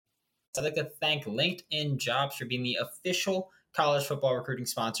I'd like to thank LinkedIn Jobs for being the official college football recruiting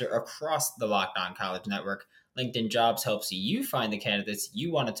sponsor across the Locked On College Network. LinkedIn Jobs helps you find the candidates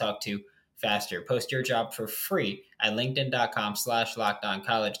you want to talk to faster. Post your job for free at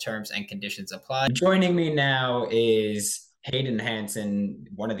linkedin.com/lockedoncollege. Terms and conditions apply. Joining me now is Hayden Hanson,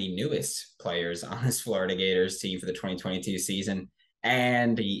 one of the newest players on this Florida Gators team for the 2022 season.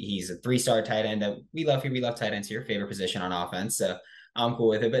 And he's a three-star tight end. We love here. We love tight ends here. Favorite position on offense. So I'm cool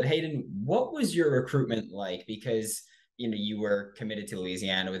with it. But Hayden, what was your recruitment like? Because you were committed to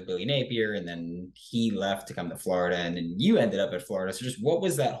Louisiana with Billy Napier, and then he left to come to Florida, and then you ended up at Florida. So just what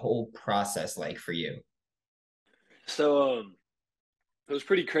was that whole process like for you? So it was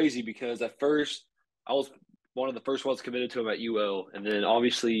pretty crazy because at first I was one of the first ones committed to him at UL, and then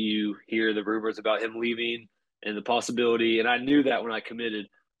obviously you hear the rumors about him leaving and the possibility, and I knew that when I committed,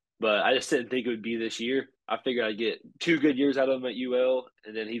 but I just didn't think it would be this year. I figured I'd get 2 good years out of him at UL,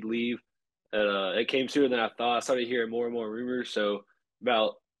 and then he'd leave. It came sooner than I thought. I started hearing more and more rumors. So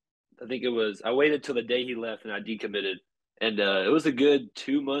about I think it was I waited till the day he left and I decommitted, and it was a good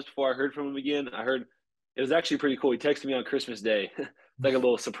 2 months before I heard from him again. I heard it was actually pretty cool. He texted me on Christmas Day, like a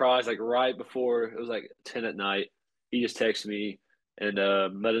little surprise, like right before it was like 10 at night. He just texted me and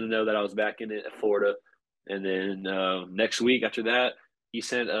let him know that I was back in it at Florida. And then next week after that, he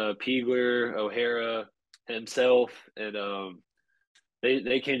sent Peagler, O'Hara, himself, and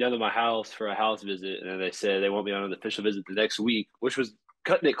they came down to my house for a house visit, and they said they want me on an official visit the next week, which was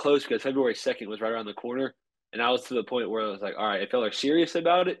cutting it close because February 2nd was right around the corner, and I was to the point where I was like, all right, if y'all are serious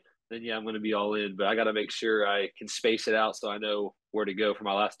about it, then yeah, I'm going to be all in, but I got to make sure I can space it out so I know where to go for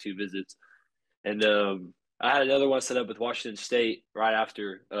my last 2 visits. And I had another one set up with Washington State right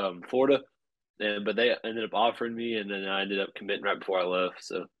after Florida, but they ended up offering me, and then I ended up committing right before I left.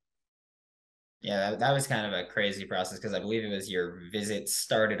 So Yeah, that was kind of a crazy process because I believe it was your visit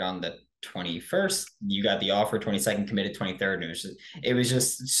started on the 21st. You got the offer 22nd, committed 23rd. And it was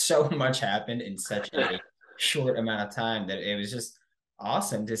just so much happened in such a short amount of time that it was just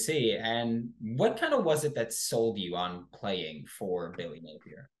awesome to see. And what kind of was it that sold you on playing for Billy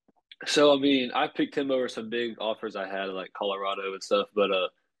Napier? So I mean, I picked him over some big offers I had like Colorado and stuff, but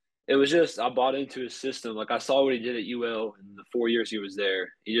it was just I bought into his system. Like I saw what he did at UL in the 4 years he was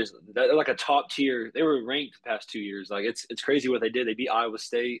there. He just they're like a top tier. They were ranked the past 2 years. Like it's crazy what they did. They beat Iowa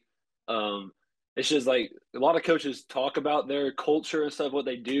State. Um, it's just like a lot of coaches talk about their culture and stuff, what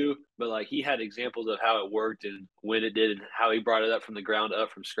they do, but like he had examples of how it worked and when it did and how he brought it up from the ground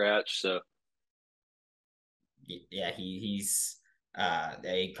up from scratch. So Yeah, he's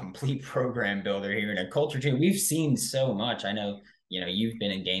a complete program builder here and a culture change. We've seen so much. I know, you've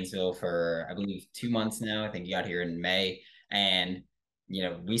been in Gainesville for, I believe, 2 months now. I think you got here in May. And,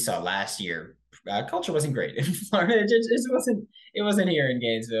 we saw last year, culture wasn't great in Florida. It wasn't here in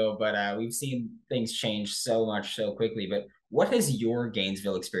Gainesville, but we've seen things change so much so quickly. But what has your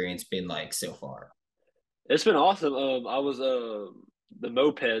Gainesville experience been like so far? it's been awesome. I was the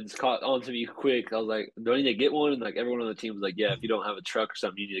mopeds caught on to me quick. I was like, "Do I need to get one?" And like everyone on the team was like, "Yeah, if you don't have a truck or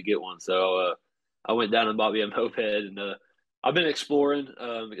something, you need to get one." So I went down and bought me a moped, and I've been exploring.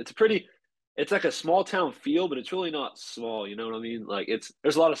 It's like a small town feel, but it's really not small. You know what I mean? Like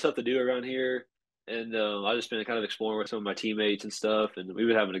there's a lot of stuff to do around here, and I just been kind of exploring with some of my teammates and stuff, and we've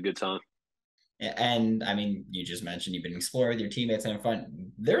been having a good time. And I mean, you just mentioned you've been exploring with your teammates and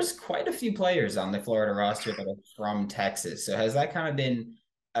fun. There's quite a few players on the Florida roster that are from Texas. So has that kind of been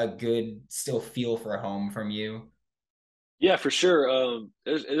a good still feel for a home from you? Yeah, for sure.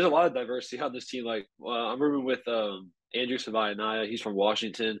 There's a lot of diversity on this team. Like, I'm rooming with Andrew Savaianaya. He's from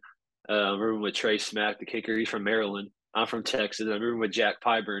Washington. I'm rooming with Trey Smack, the kicker. He's from Maryland. I'm from Texas. I'm rooming with Jack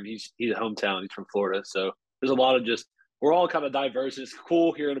Pyburn. He's a hometown. He's from Florida. So there's a lot of just we're all kind of diverse. It's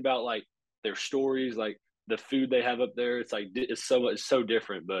cool hearing about like their stories, like the food they have up there. It's like it's so much so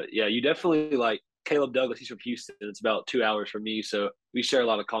different. But yeah, you definitely like Caleb Douglas. He's from Houston. It's about 2 hours from me, so we share a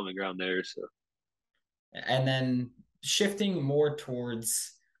lot of common ground there. So. And then shifting more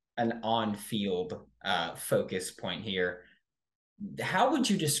towards an on-field focus point here, how would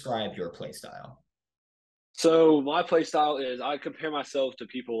you describe your play style? So my play style is I compare myself to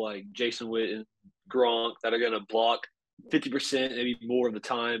people like Jason Witten, Gronk that are going to block 50%, maybe more of the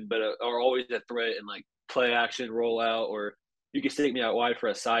time, but are always a threat and like play action, roll out, or you can stick me out wide for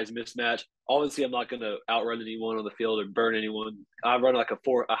a size mismatch. Obviously, I'm not going to outrun anyone on the field or burn anyone. I run like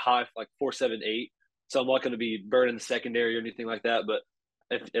a high like 4.78, so I'm not going to be burning the secondary or anything like that. But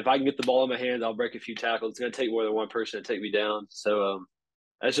if I can get the ball in my hands, I'll break a few tackles. It's going to take more than one person to take me down. So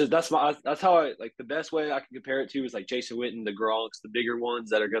that's how I like the best way I can compare it to is like Jason Witten, the Gronks, the bigger ones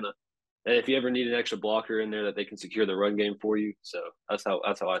that are gonna. And if you ever need an extra blocker in there that they can secure the run game for you, so that's how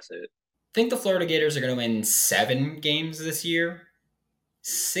I say it. Think the Florida Gators are going to win 7 games this year?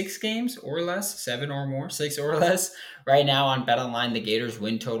 6 games or less, 7 or more, 6 or less. Right now on BetOnline, the Gators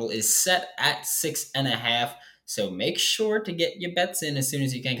win total is set at 6.5. So make sure to get your bets in as soon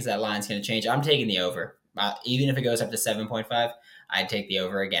as you can because that line's going to change. I'm taking the over. Even if it goes up to 7.5, I'd take the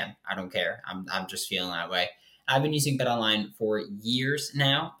over again. I don't care. I'm just feeling that way. I've been using BetOnline for years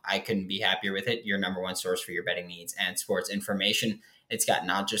now. I couldn't be happier with it. Your number one source for your betting needs and sports information. It's got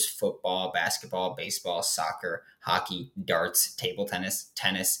not just football, basketball, baseball, soccer, hockey, darts, table tennis,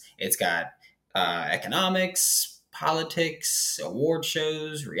 tennis. It's got economics, politics, award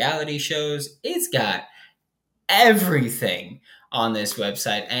shows, reality shows. It's got everything on this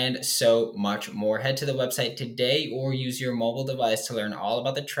website and so much more. Head to the website today or use your mobile device to learn all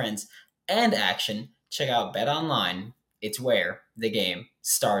about the trends and action. Check out Bet Online. It's where the game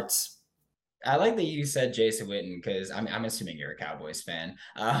starts. I like that you said Jason Witten because I'm assuming you're a Cowboys fan.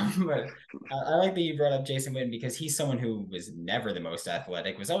 But I like that you brought up Jason Witten because he's someone who was never the most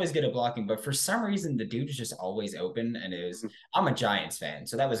athletic, was always good at blocking, but for some reason the dude is just always open. And it was I'm a Giants fan,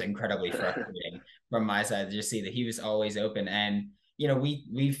 so that was incredibly frustrating from my side to just see that he was always open. And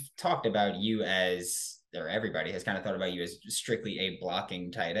we've talked about you as or everybody has kind of thought about you as strictly a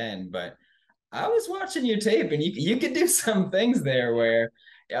blocking tight end, but I was watching your tape, and you could do some things there where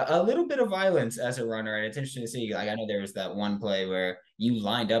a little bit of violence as a runner, and it's interesting to see. Like I know there was that one play where you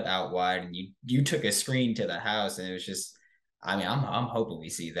lined up out wide, and you took a screen to the house, and it was just. I mean, I'm hoping we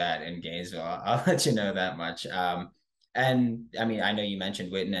see that in Gainesville. I'll let you know that much. And I mean, I know you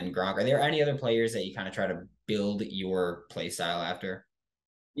mentioned Witten and Gronk. Are there any other players that you kind of try to build your play style after?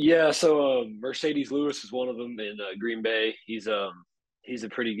 Yeah, so Mercedes Lewis is one of them in Green Bay. He's a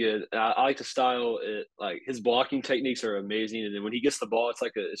pretty good. I like to style it like his blocking techniques are amazing, and then when he gets the ball, it's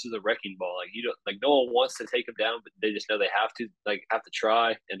just a wrecking ball. Like you don't like no one wants to take him down, but they just know they have to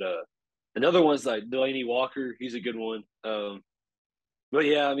try. And another one's like Delaney Walker. He's a good one. But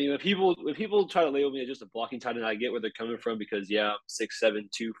yeah, I mean when people try to label me as just a blocking tight end, I get where they're coming from because yeah, I'm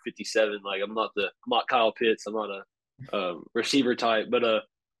 6'7", 257. Like I'm not Kyle Pitts. I'm not a receiver type, but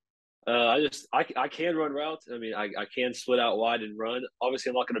I can run routes. I mean, I can split out wide and run.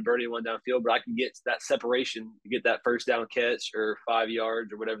 Obviously, I'm not going to burn anyone downfield, but I can get that separation, get that first down catch or 5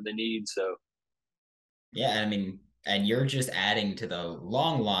 yards or whatever they need. So Yeah, I mean, and you're just adding to the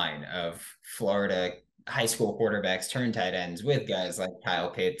long line of Florida high school quarterbacks turn tight ends with guys like Kyle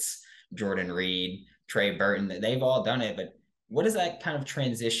Pitts, Jordan Reed, Trey Burton. They've all done it, but what has that kind of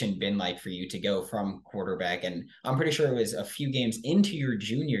transition been like for you to go from quarterback? And I'm pretty sure it was a few games into your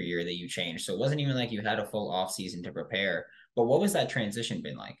junior year that you changed. So it wasn't even like you had a full off season to prepare. But what was that transition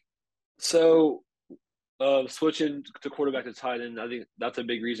been like? so switching to quarterback to tight end, I think that's a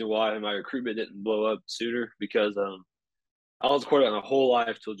big reason why my recruitment didn't blow up sooner because I was a quarterback my whole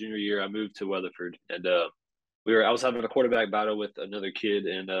life till junior year. I moved to Weatherford, and I was having a quarterback battle with another kid,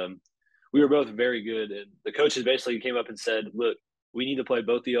 and we were both very good. And the coaches basically came up and said, "Look, we need to play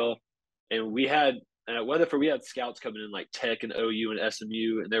both of y'all." And we had and at Weatherford, we had scouts coming in like Tech and OU and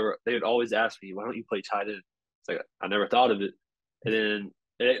SMU, and they would always ask me, "Why don't you play tight end?" It's like I never thought of it. And then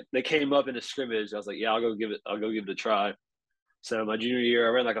they came up in a scrimmage. I was like, "Yeah, I'll go give it. I'll go give it a try." So my junior year,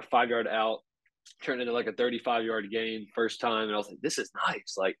 I ran like a 5 yard out, turned into like a 35-yard gain first time, and I was like, "This is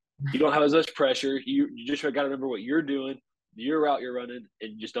nice. Like you don't have as much pressure. You just got to remember what you're doing, your route you're running,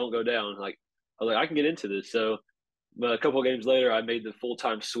 and just don't go down." Like I was like, "I can get into this." So, but a couple of games later, I made the full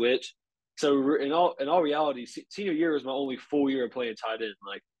time switch. So in all reality, senior year was my only full year of playing tight end.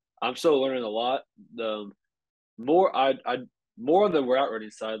 Like I'm still learning a lot. The more I more on the route running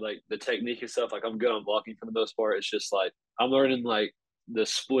side, like the technique and stuff. Like I'm good on blocking for the most part. It's just like I'm learning like the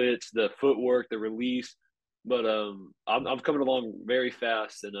splits, the footwork, the release. But I'm coming along very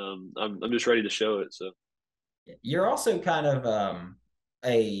fast, and I'm just ready to show it. So You're also kind of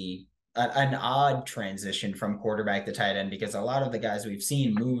an odd transition from quarterback to tight end because a lot of the guys we've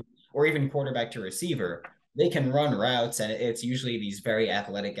seen move or even quarterback to receiver, they can run routes and it's usually these very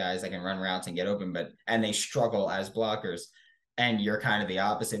athletic guys that can run routes and get open, but and they struggle as blockers. And you're kind of the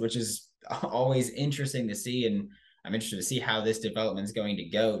opposite, which is always interesting to see. And I'm interested to see how this development is going to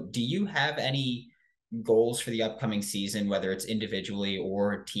go. Do you have any goals for the upcoming season, whether it's individually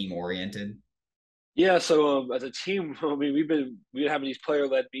or team oriented? yeah, so as a team, I mean, we've been having these player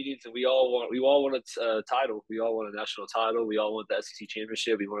led meetings, and we all want a title. We all want a national title. We all want the SEC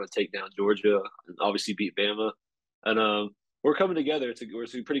championship. We want to take down Georgia and obviously beat Bama, and we're coming together. It's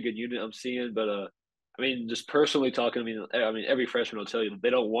a pretty good unit I'm seeing, but I mean, just personally talking, I mean, every freshman will tell you they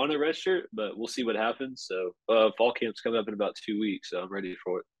don't want a red shirt, but we'll see what happens. So fall camp's coming up in about 2 weeks, so I'm ready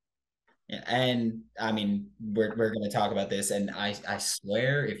for it. Yeah, and I mean, we're going to talk about this, and I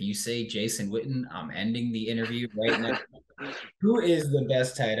swear, if you say Jason Witten, I'm ending the interview right now. Who is the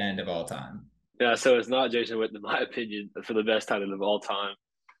best tight end of all time? Yeah, so it's not Jason Witten, in my opinion, for the best tight end of all time.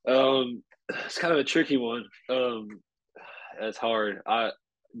 It's kind of a tricky one. It's hard.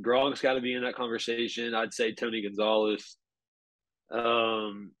 Gronk's got to be in that conversation. I'd say Tony Gonzalez.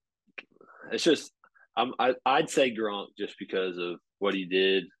 Um, it's just I'd say Gronk just because of what he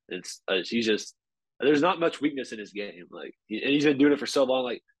did. He's just there's not much weakness in his game. And he's been doing it for so long.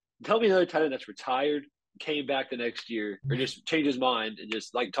 Like, tell me another tight end that's retired, came back the next year, or just changed his mind and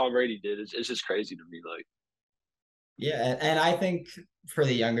just like Tom Brady did. It's just crazy to me. Like, Yeah, and I think for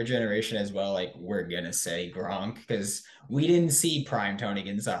the younger generation as well, like we're gonna say Gronk because we didn't see prime Tony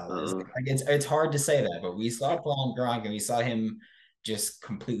Gonzalez. uh, Like it's hard to say that, but we saw prime Gronk and we saw him just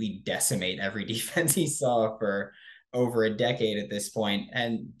completely decimate every defense he saw for over a decade at this point.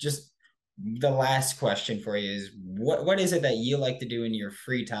 And just the last question for you is what is it that you like to do in your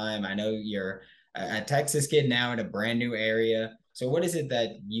free time? I know you're a Texas kid now in a brand new area. So what is it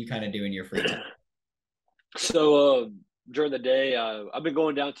that you kind of do in your free time? so during the day, I've been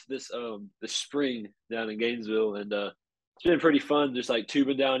going down to this spring down in Gainesville, and it's been pretty fun. Just like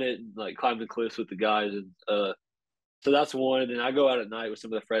tubing down it and like climbing the cliffs with the guys, and so that's one. And then I go out at night with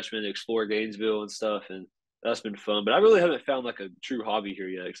some of the freshmen to explore Gainesville and stuff, and that's been fun. But I really haven't found like a true hobby here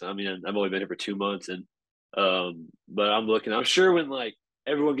yet. Cause, I mean, I've only been here for 2 months, and but I'm looking. I'm sure when like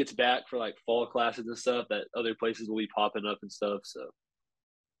everyone gets back for like fall classes and stuff, that other places will be popping up and stuff. So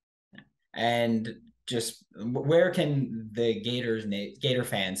And just where can the Gator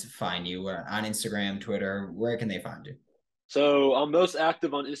fans find you? On Instagram, Twitter? Where can they find you? So I'm most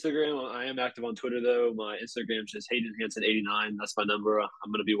active on Instagram. I am active on Twitter though. My Instagram is just Hayden Hansen 89. That's my number.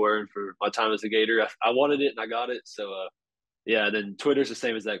 I'm gonna be wearing for my time as a Gator. I wanted it and I got it. So yeah. Then Twitter's the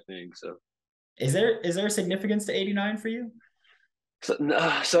same exact thing. So Is there significance to 89 for you?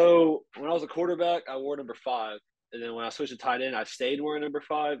 so when I was a quarterback, I wore number 5, and then when I switched to tight end, I stayed wearing number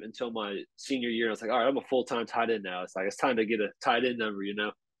 5 until my senior year. I was like, all right, I'm a full time tight end now. It's like it's time to get a tight end number, you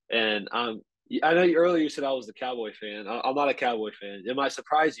know. And I know earlier you said I was a Cowboy fan. I'm not a Cowboy fan. It might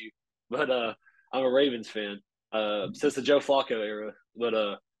surprise you, but I'm a Ravens fan since the Joe Flacco era.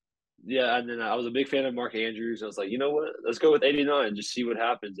 But yeah, and then I was a big fan of Mark Andrews. I was like, you know what? Let's go with 89 and just see what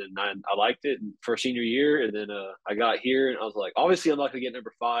happens. And I liked it for senior year. And then I got here and I was like, obviously, I'm not going to get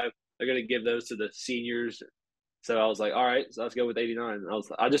number 5. They're going to give those to the seniors. So I was like, all right, so let's go with 89.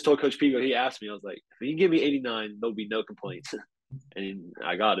 I just told Coach Pigo, he asked me, I was like, if you can give me 89, there'll be no complaints. And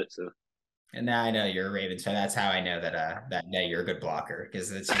I got it. So And now I know you're a Ravens fan. That's how I know that you're a good blocker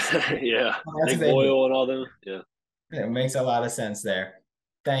because it's just yeah, that's Nick the thing. Boyle and all them. Yeah. It makes a lot of sense there.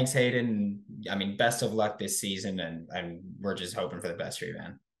 Thanks, Hayden. I mean, best of luck this season, and we're just hoping for the best for you,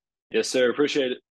 man. Yes, sir. Appreciate it.